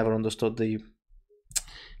 and I never understood the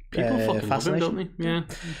people fucking love him, don't they? Yeah.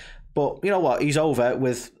 But you know what? He's over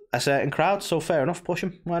with a certain crowd, so fair enough, push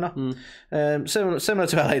him, why not? Similar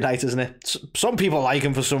to LA Knight, isn't it? Some people like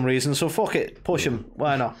him for some reason, so fuck it, push him,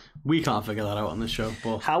 why not? We can't figure that out on this show,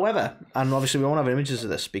 but however, and obviously we won't have images of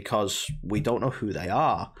this because we don't know who they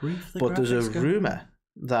are, but there's a rumour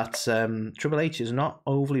that Triple H is not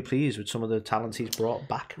overly pleased with some of the talents he's brought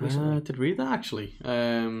back recently. I did read that actually.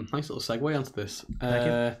 Nice little segue onto this.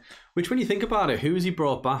 Which, when you think about it, who has he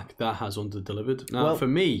brought back that has under-delivered? Now, for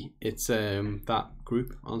me, it's that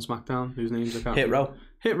group on SmackDown whose names I can't remember.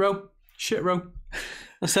 Hit Row. Shit Row.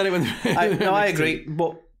 I said it when I agree,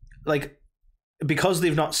 but like, because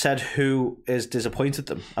they've not said who is disappointed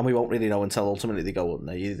them, and we won't really know until ultimately they go,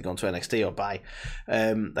 they're either going to NXT or bye.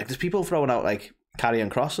 Like, there's people throwing out like Karrion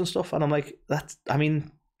Kross and stuff, and I'm like,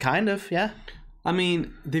 kind of, yeah. I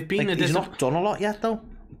mean, they've been like, he's not done a lot yet, though.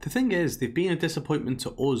 The thing is, they've been a disappointment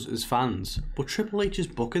to us as fans, but Triple H is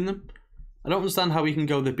booking them. I don't understand how we can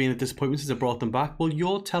go, they've been a disappointment since they brought them back. Well,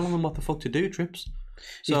 you're telling them what the fuck to do, Trips.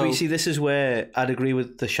 So, you see, this is where I'd agree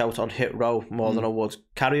with the shout on Hit Row more than I would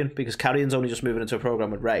Karrion, because Karrion's only just moving into a program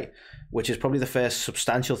with Ray, which is probably the first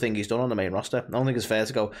substantial thing he's done on the main roster. I don't think it's fair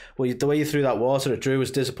to go, well, the way you threw that water at Drew was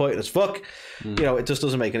disappointing as fuck. You know, it just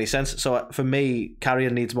doesn't make any sense. So for me,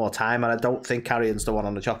 Karrion needs more time, and I don't think Karrion's the one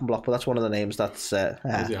on the chopping block, but that's one of the names that's... I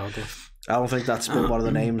don't think that's been one of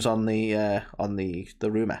the names on the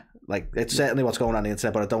rumour. Like, it's certainly what's going on the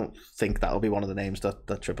internet, but I don't think that'll be one of the names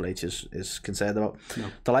that Triple H is concerned about. No.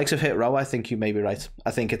 The likes of Hit Row, I think you may be right.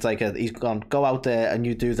 I think it's like he's gone, go out there and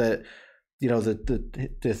you do the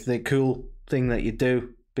cool thing that you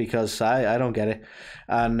do, because I don't get it.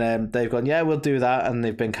 And they've gone, yeah, we'll do that, and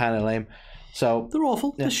they've been kind of lame. So they're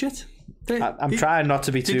awful. Yeah. They're shit. I'm trying not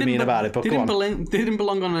to be too mean about it, but they didn't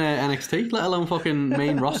belong on NXT, let alone fucking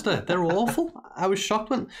main roster. They're awful. I was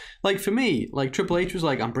shocked when, like, for me, like, Triple H was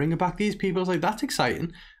like, I'm bringing back these people. I was like, that's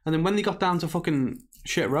exciting. And then when they got down to fucking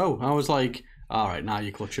Shit Row, I was like, all right, now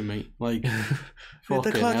you're clutching me. Like,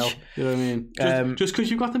 fucking hell. You know what I mean? Just because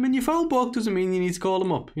you've got them in your phone book doesn't mean you need to call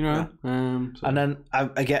them up, you know? Yeah. And then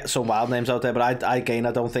I get some wild names out there, but I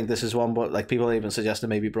don't think this is one, but like, people even suggested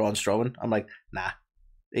maybe Braun Strowman. I'm like, nah.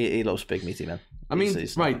 He loves big meaty men. I mean,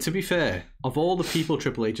 right, to be fair, of all the people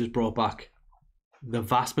Triple H has brought back, the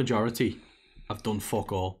vast majority have done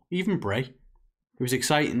fuck all. Even Bray. It was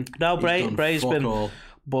exciting. No, Bray's been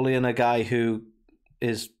bullying a guy who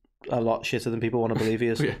is a lot shitter than people want to believe he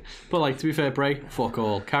is. Yeah. But, like, to be fair, Bray, fuck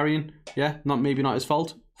all. Karrion, yeah, maybe not his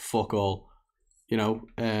fault, fuck all. You know,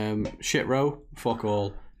 Shit Row, fuck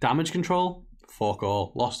all. Damage Control, fuck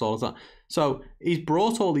all. Lost all of that. So, he's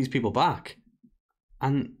brought all these people back.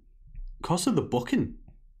 And because of the booking,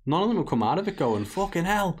 none of them have come out of it going, fucking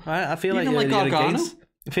hell. I feel like you're against.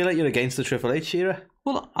 I feel like you're against the Triple H era.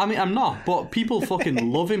 Well, I mean, I'm not, but people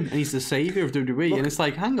fucking love him, and he's the saviour of WWE. Look, and it's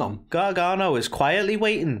like, hang on, Gargano is quietly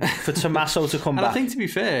waiting for Tommaso to come back. And I think, to be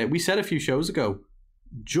fair, we said a few shows ago,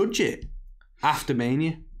 judge it after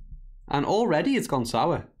Mania. And already it's gone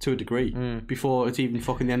sour to a degree before it's even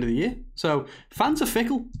fucking the end of the year. So fans are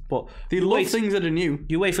fickle, but they love things that are new.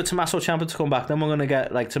 You wait for Tommaso Ciampa to come back, then we're going to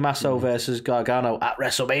get like Tommaso versus Gargano at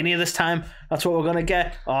WrestleMania this time. That's what we're going to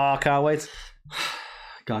get. Oh, I can't wait.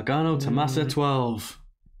 Gargano, Tommaso 12.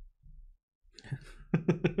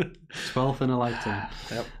 12th in a lifetime.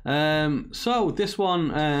 Yep. So this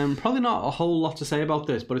one, probably not a whole lot to say about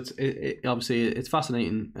this, but it's obviously it's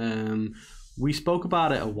fascinating. We spoke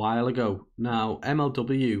about it a while ago. Now,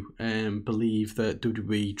 MLW believe that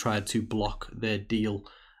WWE tried to block their deal.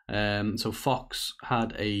 So Fox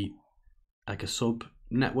had a sub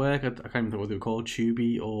network. I can't even think what they were called,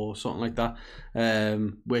 Tubi or something like that,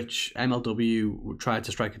 which MLW tried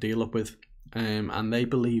to strike a deal up with. And they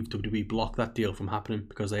believe WWE blocked that deal from happening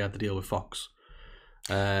because they had the deal with Fox.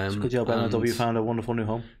 It's a good job MLW found a wonderful new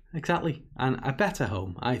home. Exactly. And a better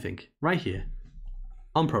home, I think, right here.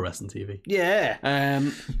 On Pro Wrestling TV. Yeah.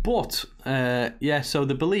 So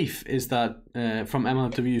the belief is that, from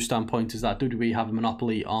MLW's standpoint, is that WWE have a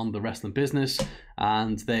monopoly on the wrestling business,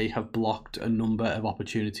 and they have blocked a number of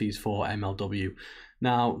opportunities for MLW.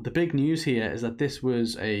 Now, the big news here is that this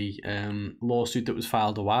was a lawsuit that was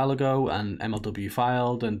filed a while ago, and MLW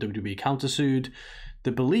filed, and WWE countersued.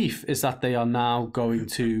 The belief is that they are now going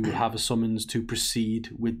to have a summons to proceed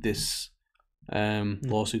with this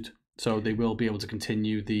lawsuit. So they will be able to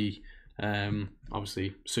continue the,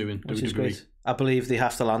 obviously, suing Which WWE. Is great. I believe they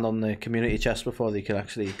have to land on the community chest before they can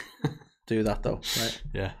actually do that, though. Right?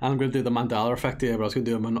 Yeah, I'm going to do the Mandela effect here, but I was going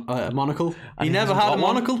to do a monocle. He never had a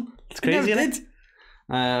monocle. It's crazy, isn't it?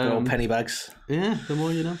 The old penny bags. Yeah, the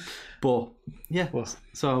more you know. But, yeah,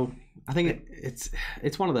 so I think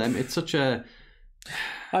it's one of them. It's such a...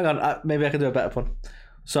 Hang on, maybe I can do a better pun.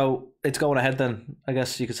 So it's going ahead then. I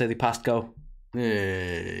guess you could say they passed go.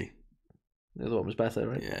 Yay. The other one was better,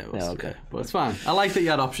 right? Yeah, it was. Okay. Yeah, but it's fine. I like that you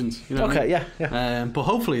had options. You know okay, what I mean? Yeah. But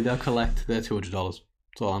hopefully they'll collect their $200.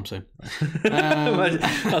 That's all I'm saying.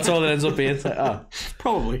 That's all it ends up being.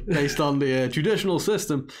 Probably, based on the traditional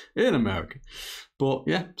system in America. But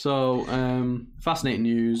yeah, so fascinating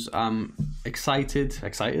news. I'm excited.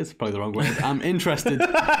 Excited? Probably the wrong word. I'm interested.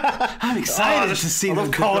 I'm excited to see. I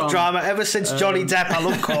love court drama. Ever since Johnny Depp, I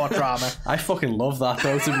love court drama. I fucking love that,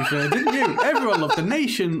 though, to be fair. Didn't you? Everyone loved it. The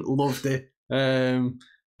nation loved it.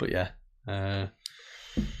 But yeah.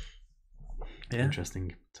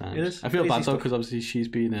 Interesting times. It is I feel crazy bad though stuff. because obviously she's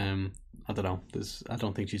been. I don't know. I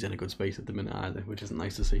don't think she's in a good space at the minute either, which isn't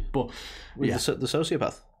nice to see. But With yeah, the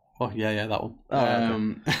sociopath. oh yeah, that one. Oh,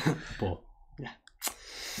 okay. But yeah.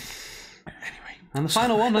 Anyway, and the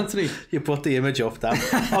final one, Anthony. You put the image up, Dan.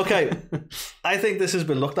 Okay, I think this has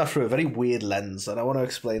been looked at through a very weird lens, and I want to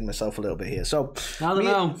explain myself a little bit here. So, I don't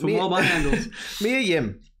know from all my angles. Mia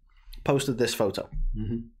Yim posted this photo,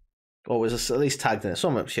 or was at least tagged in it,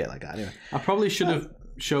 some shit like that. Anyway, I probably should have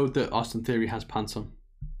showed that Austin Theory has pants on.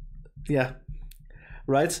 yeah,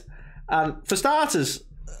 right. And for starters,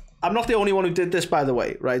 I'm not the only one who did this, by the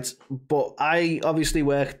way, right? But I obviously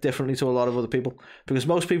work differently to a lot of other people because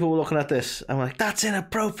most people were looking at this and were like, "That's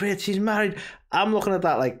inappropriate. She's married." I'm looking at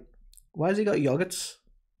that like, "Why has he got yogurts?"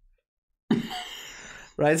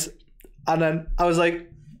 Right? And then I was like.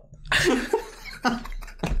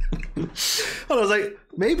 And I was like,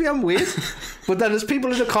 maybe I'm weird, but then there's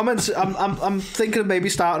people in the comments. I'm thinking of maybe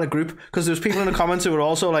starting a group because there's people in the comments who are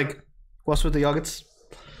also like, "What's with the yogurts?"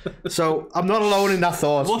 So I'm not alone in that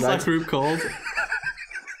thought. What's right? that group called?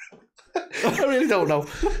 I really don't know,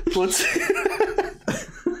 but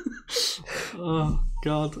Oh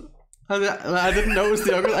God, I didn't notice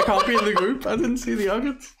the yogurt. I can't be in the group. I didn't see the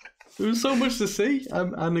yogurts. There was so much to see.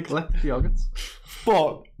 I neglected the yogurts.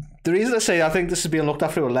 But the reason I say I think this is being looked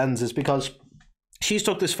at through a lens is because she's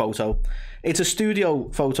took this photo. It's a studio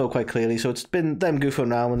photo, quite clearly. So it's been them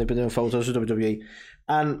goofing around when they've been doing photos with WWE.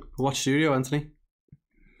 And What studio, Anthony?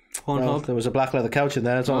 well, there was a black leather couch in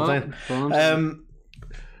there. That's all I'm saying.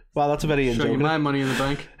 Well, that's a very Show you enjoyable. my money in the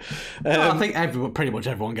bank. I think pretty much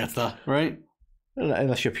everyone gets that, right?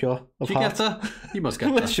 Unless you're pure of If you heart. get that, you must get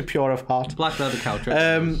Unless that. you're pure of heart. Black leather couch.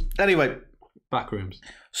 Right? Anyway, Back rooms.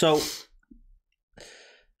 so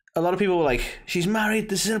a lot of people were like, "She's married.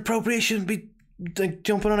 This is inappropriate. She shouldn't be like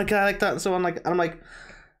jumping on a guy like that." And so on. And I'm like,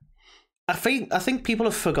 I think people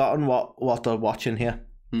have forgotten what they're watching here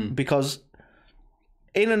because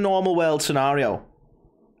in a normal world scenario,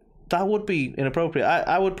 that would be inappropriate.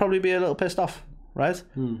 I would probably be a little pissed off, right?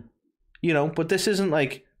 You know, but this isn't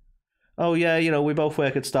like, oh yeah, you know, we both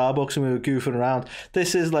work at Starbucks and we were goofing around.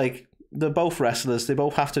 This is like, they're both wrestlers. They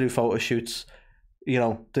both have to do photo shoots. You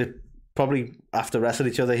know, they probably have to wrestle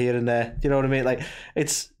each other here and there. You know what I mean? Like,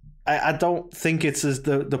 it's, I don't think it's as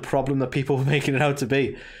the problem that people are making it out to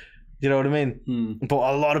be. You know what I mean?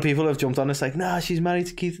 But a lot of people have jumped on this like, nah, she's married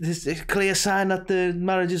to Keith. This is a clear sign that the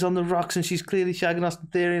marriage is on the rocks and she's clearly shagging Austin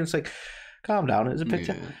Theory. And it's like, calm down. It's a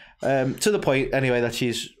picture. Yeah. To the point, anyway, that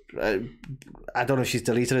she's, I don't know if she's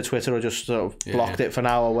deleted her Twitter or just sort of blocked it for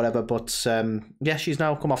now or whatever. But yeah, she's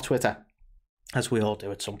now come off Twitter, as we all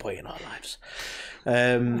do at some point in our lives,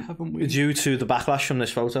 due to the backlash from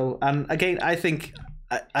this photo. And again, I think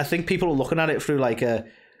people are looking at it through like a,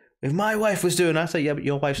 if my wife was doing that, I'd say, yeah, but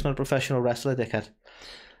your wife's not a professional wrestler, dickhead.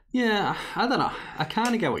 Yeah, I don't know. I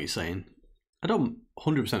kind of get what you're saying. I don't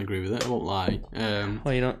 100% agree with it. I won't lie.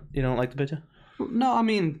 Well, you don't like the picture? No, I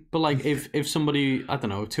mean, but like if somebody, I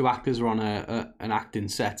don't know, two actors were on an acting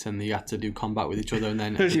set and they had to do combat with each other, and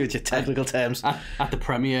then Who's your technical terms? At the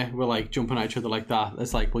premiere, we're like jumping at each other like that.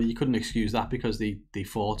 It's like, well, you couldn't excuse that because they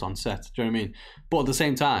fought on set. Do you know what I mean? But at the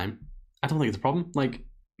same time, I don't think it's a problem. Like,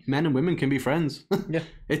 men and women can be friends. Yeah,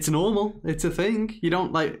 it's normal. It's a thing. You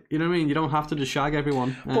don't like, you know what I mean? You don't have to just shag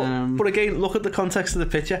everyone. But again, look at the context of the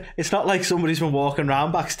picture. It's not like somebody's been walking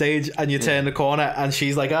around backstage and you turn the corner and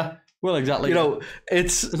she's like, well, exactly. You know,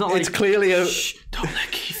 it's not like, clearly a. Shh, don't let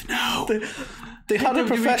Keith know. They had a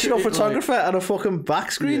professional photographer and a fucking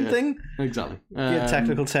back screen thing. Exactly. Yeah,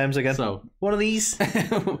 technical terms again. So one of these.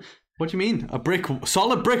 What do you mean?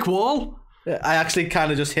 Solid brick wall? I actually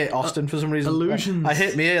kind of just hit Austin for some reason. Illusions. I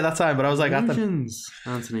hit Mia that time, but I was like, illusions,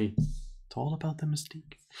 Anthony. It's all about the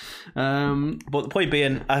mystique. But the point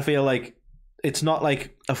being, I feel like it's not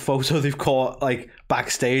like a photo they've caught like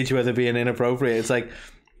backstage where they're being inappropriate. It's like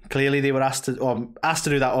clearly they were asked to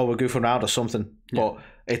do that, or we're goofing around or something. Yeah. But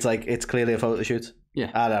it's like, it's clearly a photo shoot. Yeah,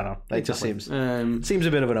 I don't know. It just seems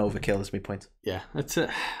a bit of an overkill. Is my point. Yeah, I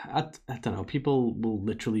don't know. People will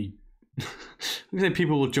literally. I think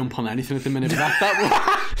people will jump on anything at the minute.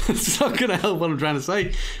 It's not going to help what I'm trying to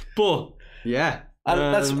say. But yeah,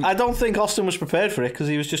 I don't think Austin was prepared for it because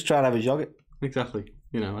he was just trying to have his yogurt. Exactly.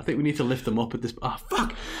 You know, I think we need to lift them up at this. Oh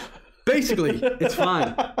fuck. Basically, it's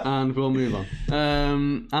fine, and we'll move on.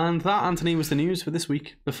 And that, Anthony, was the news for this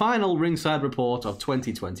week. The final ringside report of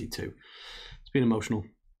 2022. It's been emotional.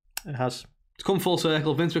 It has. It's come full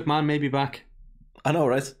circle. Vince McMahon may be back. I know,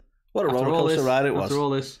 right? What a rollercoaster ride it was. After all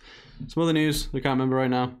this. Some other news we can't remember right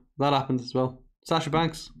now. That happened as well. Sasha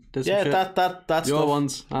Banks Did some Yeah, shit. that's Your stuff.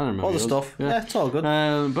 ones. I don't remember. All the yours. stuff. Yeah, it's all good.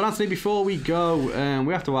 But Anthony, before we go,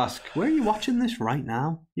 we have to ask, where are you watching this right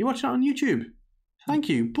now? You watching it on YouTube? Thank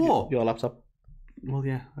you. But Your laptop. well,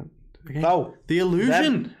 yeah. Okay. Oh, The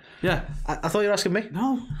illusion. them. Yeah. I thought you were asking me.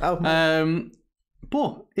 No. Oh.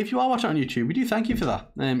 But if you are watching it on YouTube, we do thank you for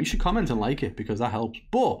that. You should comment and like it because that helps.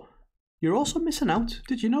 But you're also missing out.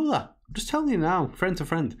 Did you know that? I'm just telling you now, friend to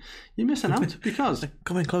friend. You're missing out because...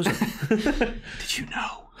 Come in closer. Did you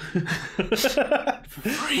know? For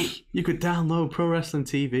free. You could download Pro Wrestling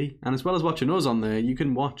TV. And as well as watching us on there, you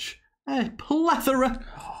can watch a plethora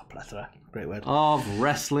Great word. of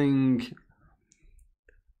wrestling.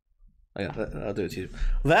 Oh, yeah, I'll do it to you.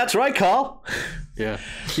 That's right, Carl. Yeah.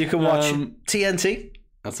 You can watch TNT,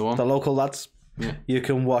 That's the one. the local lads. Yeah. You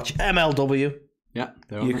can watch MLW. Yeah.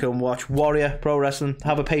 You can watch Warrior Pro Wrestling.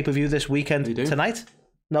 Have a pay-per-view this weekend. They do. Tonight?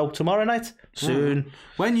 No, tomorrow night? Soon.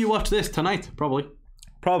 When you watch this tonight, probably.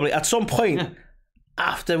 Probably. At some point Yeah.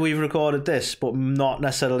 after we've recorded this, but not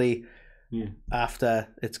necessarily after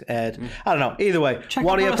it's aired. I don't know. Either way, Check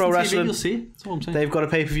Warrior out Pro TV, Wrestling. you'll see it. That's all I'm saying. They've got a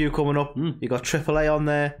pay-per-view coming up. You've got AAA on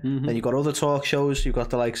there. Then you've got other talk shows. You've got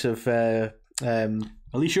the likes of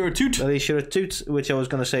Alicia Toot. Alicia Toot, which I was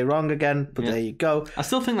going to say wrong again, but there you go. I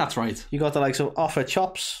still think that's right. You got the likes of Offer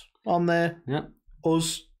Chops on there. Yeah.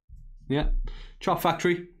 Us. Yeah. Chop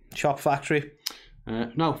Factory. Chop Factory.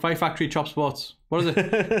 No, Fight Factory, Chop Sports. What is it?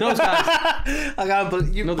 Those guys. I can't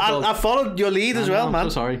believe you. I followed your lead as well, man. I'm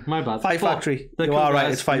so sorry. My bad. Fight But Factory. they're You cool are right.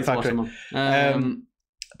 guys. It's Fight You need to watch Factory. them.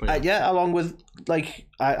 But Yeah, along with, like,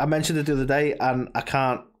 I mentioned it the other day, and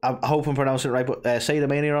I hope I'm pronouncing it right, but Say the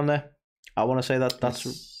Mania on there. I want to say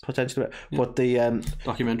that's potentially it. Yeah. But the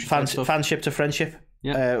documentary Fanship to Friendship.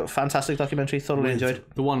 Yeah. Fantastic documentary. Thoroughly enjoyed.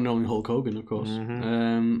 The one and only Hulk Hogan, of course.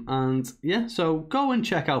 And yeah, so go and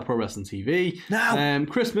check out Pro Wrestling TV. Now!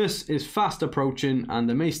 Christmas is fast approaching, and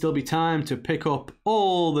there may still be time to pick up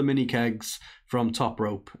all the mini kegs from Top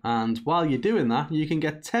Rope. And while you're doing that, you can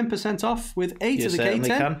get 10% off with 8 of the K10.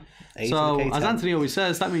 Can. 8 So, of the K10. as Anthony always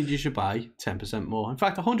says, that means you should buy 10% more. In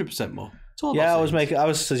fact, 100% more. It's all Yeah, about I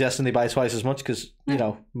was suggesting they buy twice as much because, you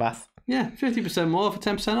know, math. Yeah, 50% more for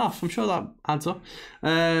 10% off. I'm sure that adds up.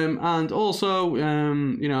 And also,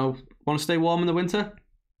 you know, want to stay warm in the winter?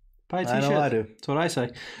 Buy a t-shirt. I know I do. That's what I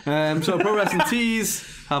say. So Pro Wrestling Tees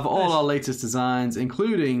have all our latest designs,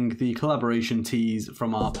 including the collaboration tees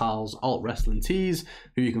from our pals Alt Wrestling Tees,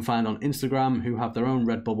 who you can find on Instagram, who have their own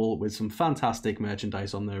Redbubble with some fantastic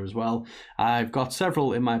merchandise on there as well. I've got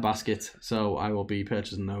several in my basket, so I will be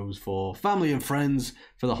purchasing those for family and friends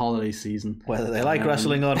for the holiday season. Whether they like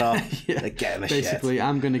wrestling or not, yeah, they get them a basically, shit.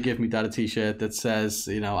 I'm going to give my dad a t-shirt that says,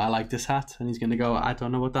 you know, I like this hat, and he's going to go, I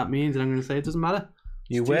don't know what that means, and I'm going to say, it doesn't matter.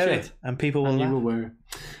 You wear it, and people will and laugh. you will wear it.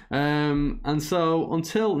 And so,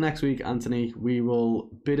 until next week, Anthony, we will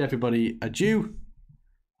bid everybody adieu,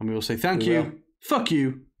 and we will say thank you, fuck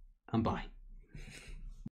you, and bye.